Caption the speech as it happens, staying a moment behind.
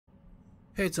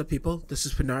Hey, what's up, people? This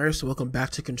is Panaorios, welcome back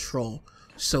to Control.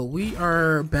 So we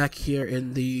are back here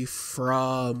in the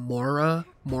Moro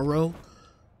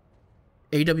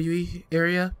AWE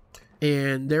area,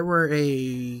 and there were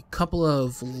a couple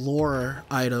of lore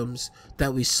items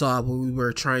that we saw when we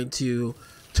were trying to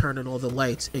turn on all the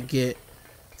lights and get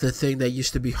the thing that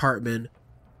used to be Hartman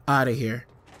out of here.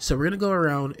 So we're gonna go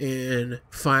around and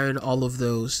find all of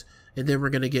those, and then we're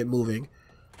gonna get moving.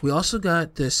 We also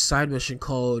got this side mission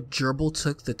called Gerbil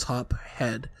Took the Top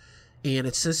Head, and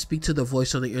it says speak to the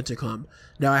voice on the intercom.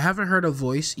 Now, I haven't heard a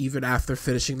voice even after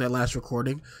finishing that last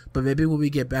recording, but maybe when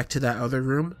we get back to that other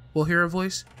room, we'll hear a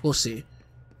voice. We'll see.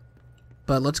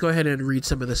 But let's go ahead and read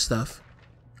some of this stuff.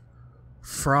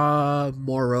 Fra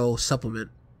Moro Supplement.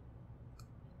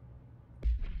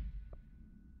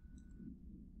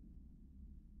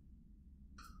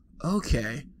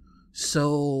 Okay,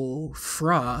 so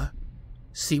Fra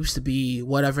seems to be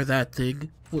whatever that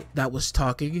thing that was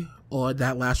talking on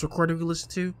that last recording we listened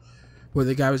to, where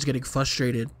the guy was getting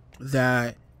frustrated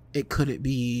that it couldn't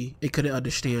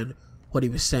understand what he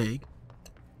was saying,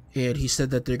 and he said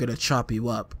that they're gonna chop you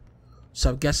up.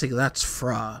 So I'm guessing that's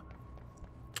Fra.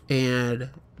 And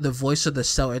the voice of the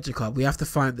cell intercom, we have to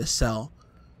find the cell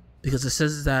because it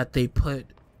says that they put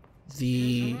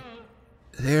the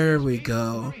there we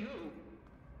go.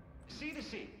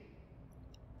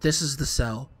 This is the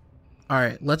cell.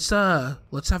 Alright, let's have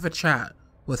a chat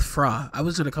with Fra. I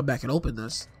was gonna come back and open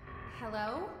this.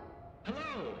 Hello?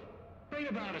 Hello! Read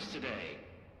about us today.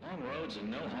 Long roads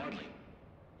and no hardly.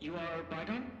 You are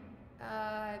Bygone?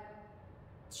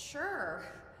 Sure.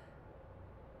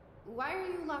 Why are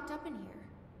you locked up in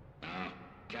here?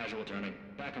 Casual turning.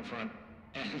 Back and front.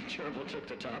 And Gerbil took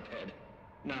the top head.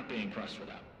 Not being pressed for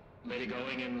that. Lady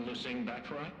going and loosing back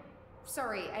for I?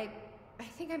 Sorry, I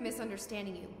think I'm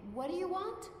misunderstanding you. What do you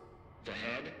want? The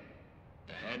head?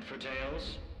 The head for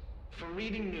tales? For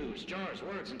reading news, jars,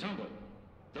 words, and tumble.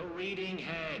 The reading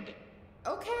head.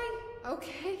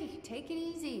 Okay, take it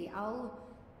easy. I'll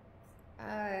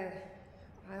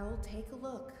take a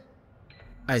look.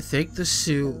 I think the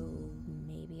suit...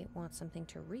 Maybe it wants something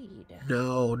to read.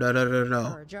 No.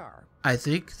 Or a jar. I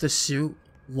think the suit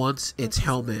wants its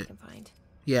helmet.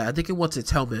 Yeah, I think it wants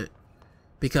its helmet.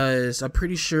 Because I'm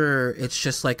pretty sure it's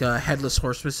just like a headless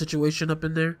horseman situation up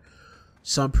in there.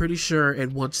 So I'm pretty sure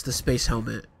it wants the space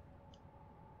helmet.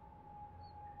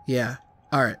 Yeah.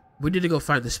 Alright, we need to go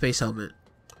find the space helmet.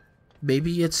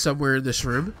 Maybe it's somewhere in this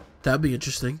room. That'd be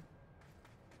interesting.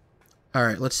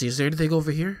 Alright, let's see. Is there anything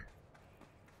over here?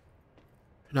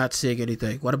 Not seeing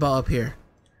anything. What about up here?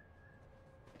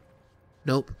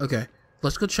 Nope. Okay.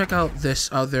 Let's go check out this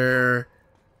other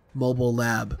mobile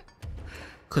lab.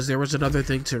 Because there was another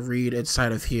thing to read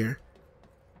inside of here.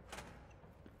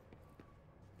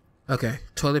 Okay.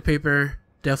 Toilet paper.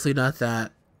 Definitely not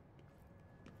that.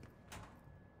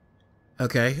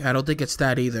 Okay. I don't think it's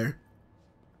that either.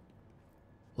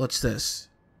 What's this?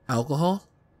 Alcohol?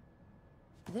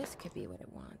 This could be what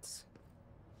it wants.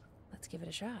 Let's give it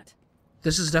a shot.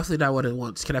 This is definitely not what it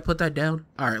wants. Can I put that down?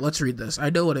 Alright, let's read this. I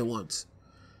know what it wants.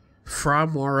 Fra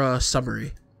Moro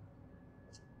Summary.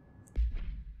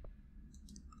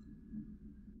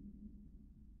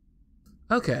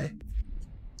 Okay.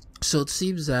 So it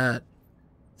seems that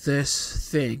this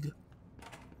thing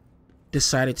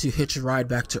decided to hitch a ride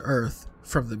back to Earth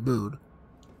from the moon.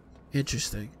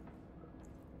 Interesting.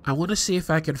 I want to see if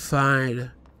I can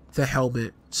find the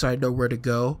helmet so I know where to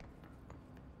go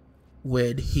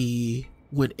when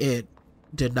it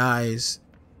denies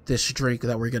this drink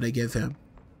that we're gonna give him.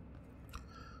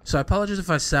 So I apologize if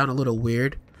I sound a little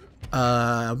weird.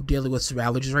 I'm dealing with some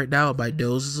allergies right now and my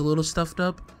nose is a little stuffed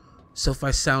up. So if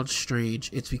I sound strange,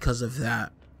 it's because of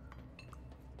that.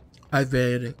 I've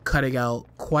been cutting out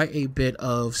quite a bit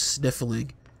of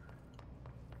sniffling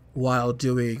while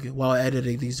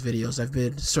editing these videos. I've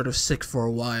been sort of sick for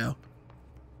a while.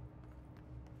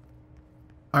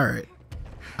 Alright.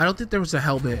 I don't think there was a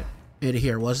helmet in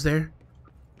here, was there?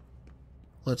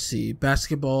 Let's see.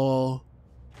 Basketball.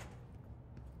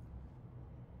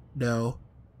 No.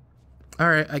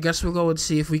 Alright, I guess we'll go and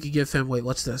see if we can give him... Wait,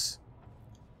 what's this?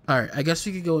 Alright, I guess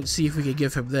we could go and see if we can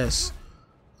give him this.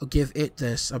 Or give it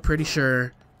this. I'm pretty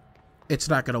sure it's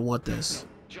not gonna want this.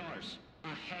 Jars. A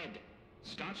head.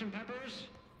 Scotch and peppers?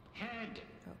 Head.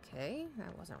 Okay,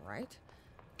 that wasn't right.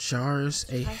 Jars,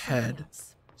 a Try something head.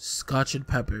 else. Scotch and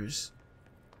peppers.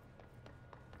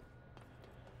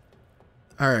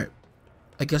 Alright.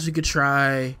 I guess we could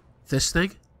try this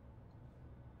thing.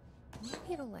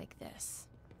 Maybe it'll like this.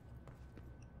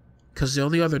 Because the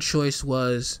only other choice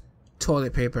was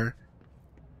toilet paper.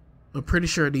 I'm pretty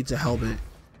sure it needs a helmet,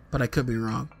 but I could be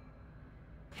wrong.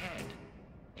 Head.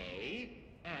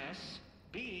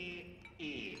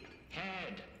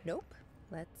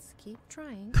 Let's keep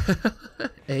trying.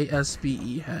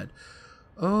 ASBE head.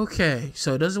 Okay,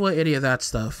 so it doesn't want any of that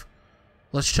stuff.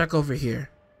 Let's check over here.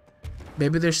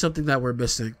 Maybe there's something that we're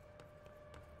missing.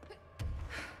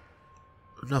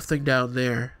 Nothing down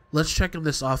there. Let's check in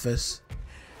this office.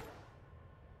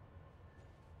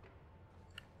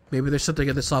 Maybe there's something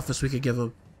in this office we could give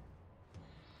him.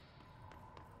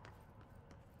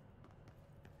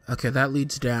 Okay, that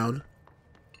leads down.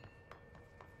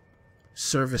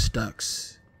 Service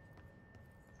ducts.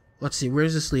 Let's see, where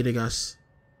is this leading us?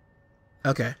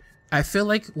 Okay, I feel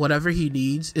like whatever he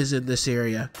needs is in this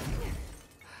area.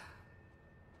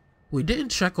 We didn't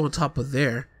check on top of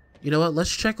there. You know what,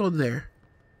 let's check on there.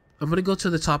 I'm gonna go to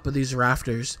the top of these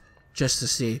rafters just to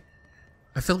see.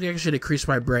 I feel like I should increase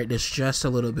my brightness just a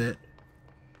little bit.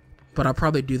 But I'll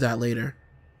probably do that later.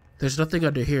 There's nothing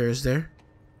under here, is there?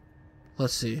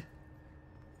 Let's see.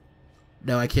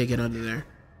 No, I can't get under there.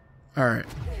 Alright,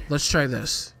 let's try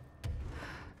this.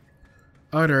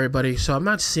 Alright, everybody, so I'm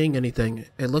not seeing anything.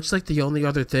 It looks like the only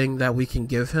other thing that we can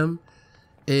give him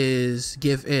is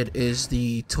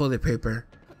the toilet paper.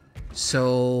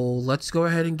 So let's go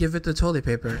ahead and give it the toilet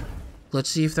paper. Let's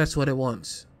see if that's what it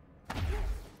wants.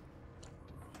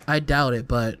 I doubt it,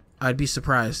 but I'd be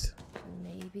surprised.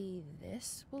 Maybe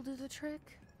this will do the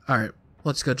trick? Alright,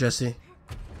 let's go, Jesse.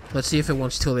 Let's see if it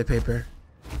wants toilet paper.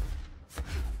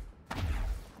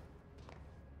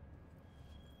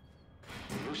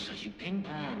 Lucy, you ping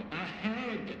pong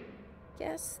ahead.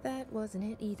 Guess that wasn't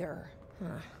it either.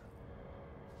 Huh.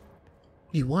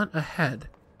 You want a head.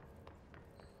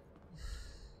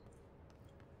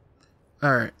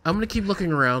 Alright, I'm gonna keep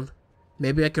looking around.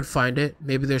 Maybe I can find it.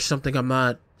 Maybe there's something I'm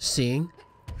not seeing.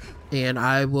 And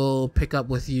I will pick up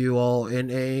with you all in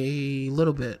a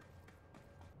little bit.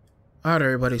 Alright,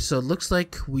 everybody, so it looks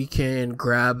like we can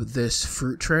grab this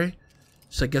fruit tray.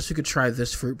 So I guess we could try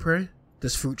this fruit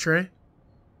tray.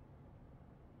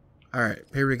 Alright,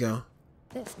 here we go.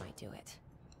 This might do it.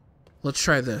 Let's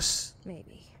try this.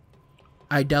 Maybe.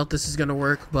 I doubt this is gonna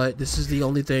work, but this is the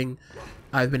only thing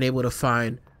I've been able to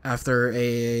find after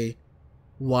a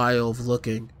while of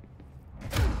looking.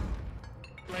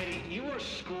 Lady, you are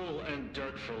school and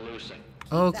dirt for Lucy.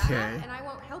 Okay. That, and I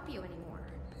won't help you anymore.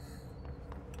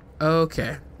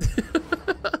 Okay.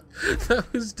 That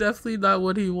was definitely not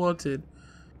what he wanted.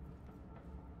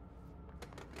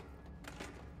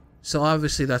 So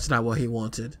obviously that's not what he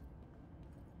wanted.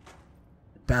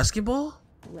 Basketball?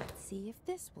 Let's see if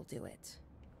this will do it.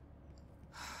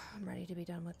 I'm ready to be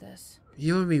done with this.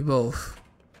 You and me both.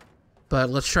 But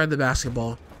let's try the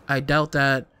basketball. I doubt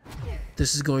that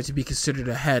this is going to be considered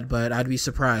a head, but I'd be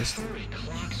surprised. Hurry,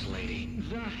 clocks, lady.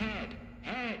 The head.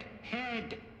 Head.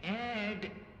 Head.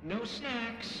 Head. No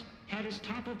snacks. Head is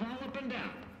top of all up and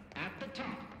down. At the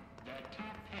top. The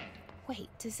top head. Wait,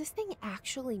 does this thing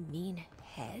actually mean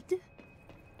head?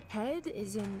 Head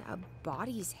is in a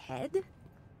body's head?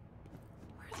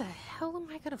 Where the hell am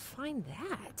I gonna find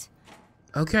that?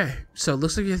 Okay, so it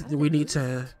looks like we need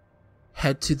to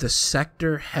head to the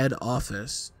sector head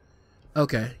office.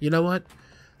 Okay, you know what?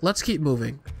 Let's keep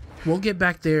moving. We'll get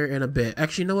back there in a bit.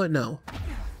 Actually, you know what? No.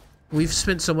 We've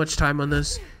spent so much time on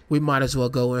this, we might as well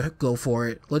go for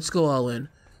it. Let's go all in.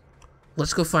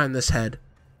 Let's go find this head.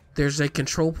 There's a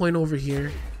control point over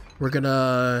here. We're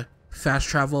gonna fast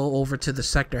travel over to the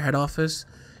sector head office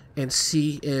and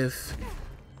see if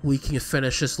we can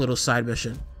finish this little side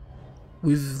mission.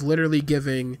 We've literally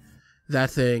given that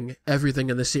thing everything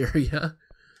in this area.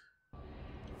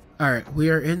 Alright, we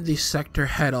are in the sector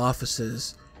head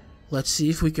offices. Let's see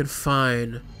if we can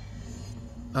find...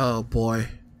 Oh boy.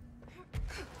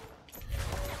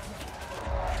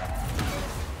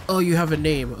 Oh, you have a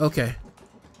name. Okay.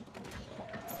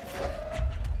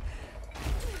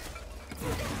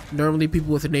 Normally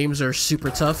people with names are super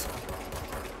tough.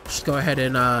 Just go ahead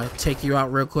and take you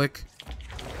out real quick.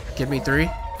 Give me 3.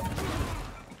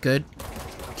 Good.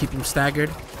 Keep him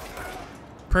staggered.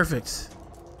 Perfect.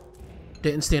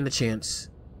 Didn't stand a chance.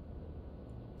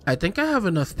 I think I have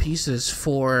enough pieces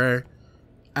for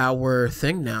our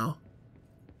thing now.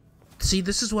 See,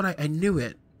 this is what I knew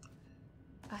it.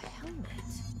 A helmet.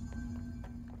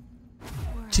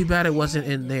 Too bad it wasn't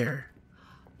in there.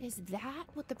 Is that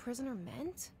what the prisoner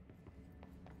meant?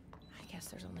 I guess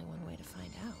there's only one way to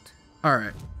find out.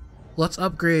 Alright. Let's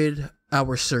upgrade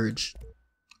our surge.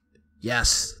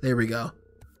 Yes, there we go.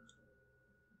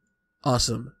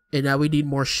 Awesome. And now we need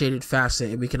more shaded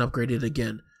facet and we can upgrade it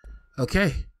again.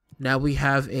 Okay. Now we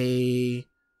have a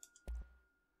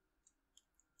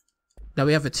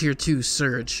tier 2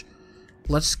 surge.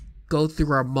 Let's go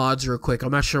through our mods real quick.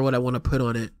 I'm not sure what I want to put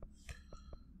on it.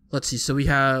 Let's see. So we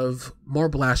have more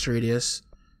blast radius,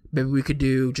 Maybe we could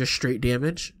do just straight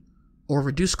damage. Or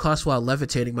reduce cost while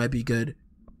levitating might be good.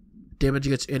 Damage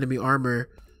against enemy armor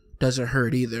doesn't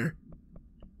hurt either.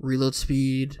 Reload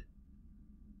speed.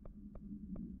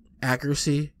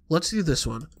 Accuracy. Let's do this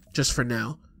one, just for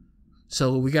now.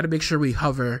 So we gotta make sure we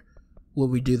hover when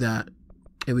we do that.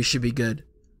 And we should be good.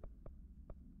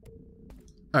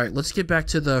 Alright, let's get back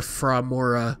to the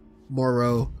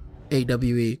Moro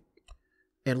AWE.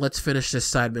 And let's finish this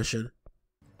side mission.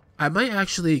 I might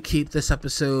actually keep this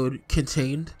episode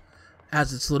contained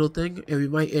as its little thing, and we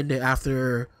might end it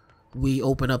after we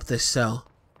open up this cell.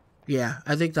 Yeah,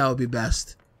 I think that would be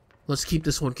best. Let's keep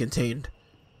this one contained.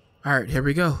 Alright, here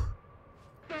we go.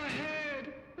 The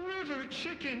Head River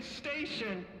Chicken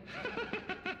Station.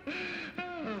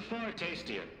 Oh, far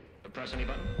tastier. Press any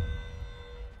button?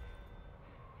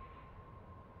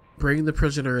 Bring the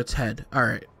prisoner its head.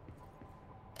 Alright.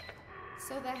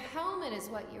 So the helmet is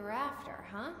what you're after,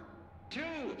 huh?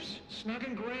 Tubes. Snug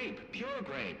and grape. Pure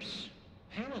grapes.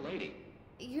 Hail a lady.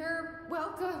 You're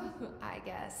welcome, I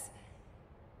guess.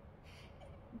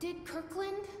 Did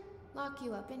Kirkland lock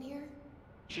you up in here?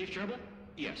 Chief Trouble?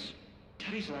 Yes.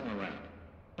 Teddy's long around.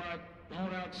 But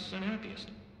holdout's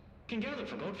unhappiest. Can gather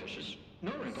for goldfishes.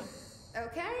 No wrinkle.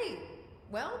 Okay.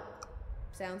 Well,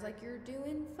 sounds like you're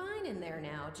doing fine in there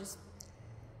now. Just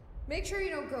make sure you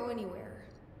don't go anywhere.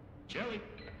 Jelly.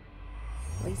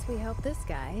 At least we helped this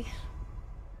guy.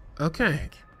 Okay.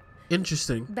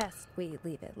 Interesting. Best we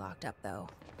leave it locked up, though.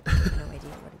 No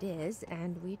idea what it is,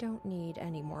 and we don't need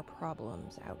any more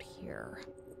problems out here.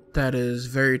 That is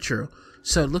very true.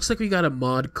 So it looks like we got a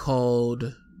mod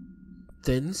called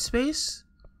Thin Space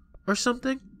or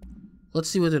something. Let's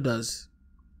see what it does.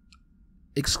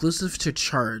 Exclusive to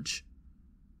charge.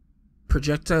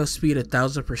 Projectile speed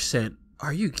 1000%.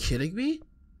 Are you kidding me?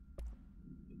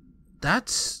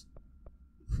 That's...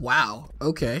 wow.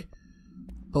 Okay.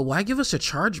 But why give us a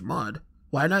charge mod?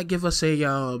 Why not give us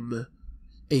a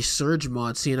surge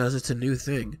mod, seeing as it's a new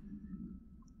thing?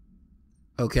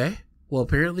 Okay. Well,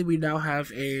 apparently we now have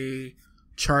a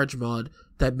charge mod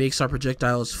that makes our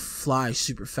projectiles fly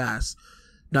super fast.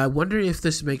 Now, I wonder if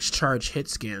this makes charge hit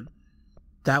scan.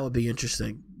 That would be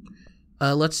interesting.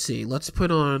 Let's see. Let's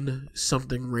put on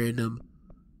something random.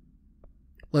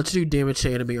 Let's do damage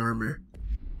to enemy armor.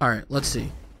 Alright, let's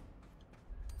see.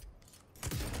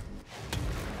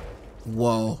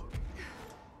 Whoa.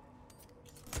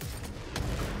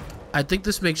 I think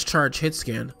this makes charge hit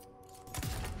scan.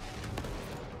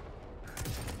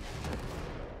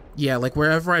 Yeah, like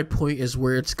wherever I point is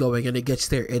where it's going and it gets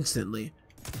there instantly.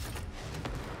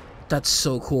 That's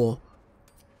so cool.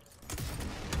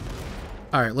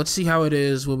 Alright, let's see how it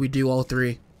is when we do all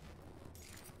three.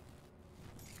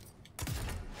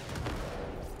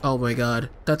 Oh my god,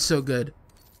 that's so good.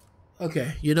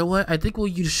 Okay, you know what? I think we'll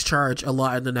use charge a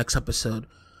lot in the next episode.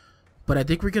 But I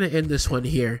think we're going to end this one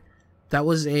here. That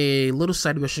was a little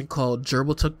side mission called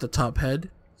Gerbil Took the Top Head.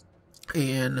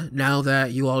 And now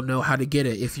that you all know how to get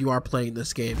it if you are playing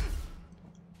this game.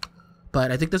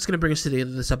 But I think that's going to bring us to the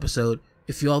end of this episode.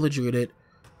 If you all enjoyed it,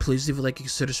 please leave a like and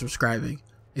consider subscribing.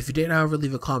 If you did, however,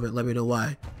 leave a comment, let me know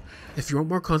why. If you want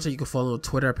more content, you can follow on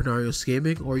Twitter at Panaorios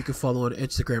Gaming, or you can follow on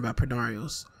Instagram at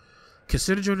Panaorios.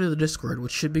 Consider joining the Discord,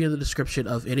 which should be in the description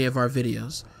of any of our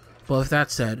videos. But with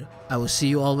that said, I will see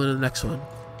you all in the next one.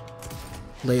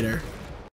 Later.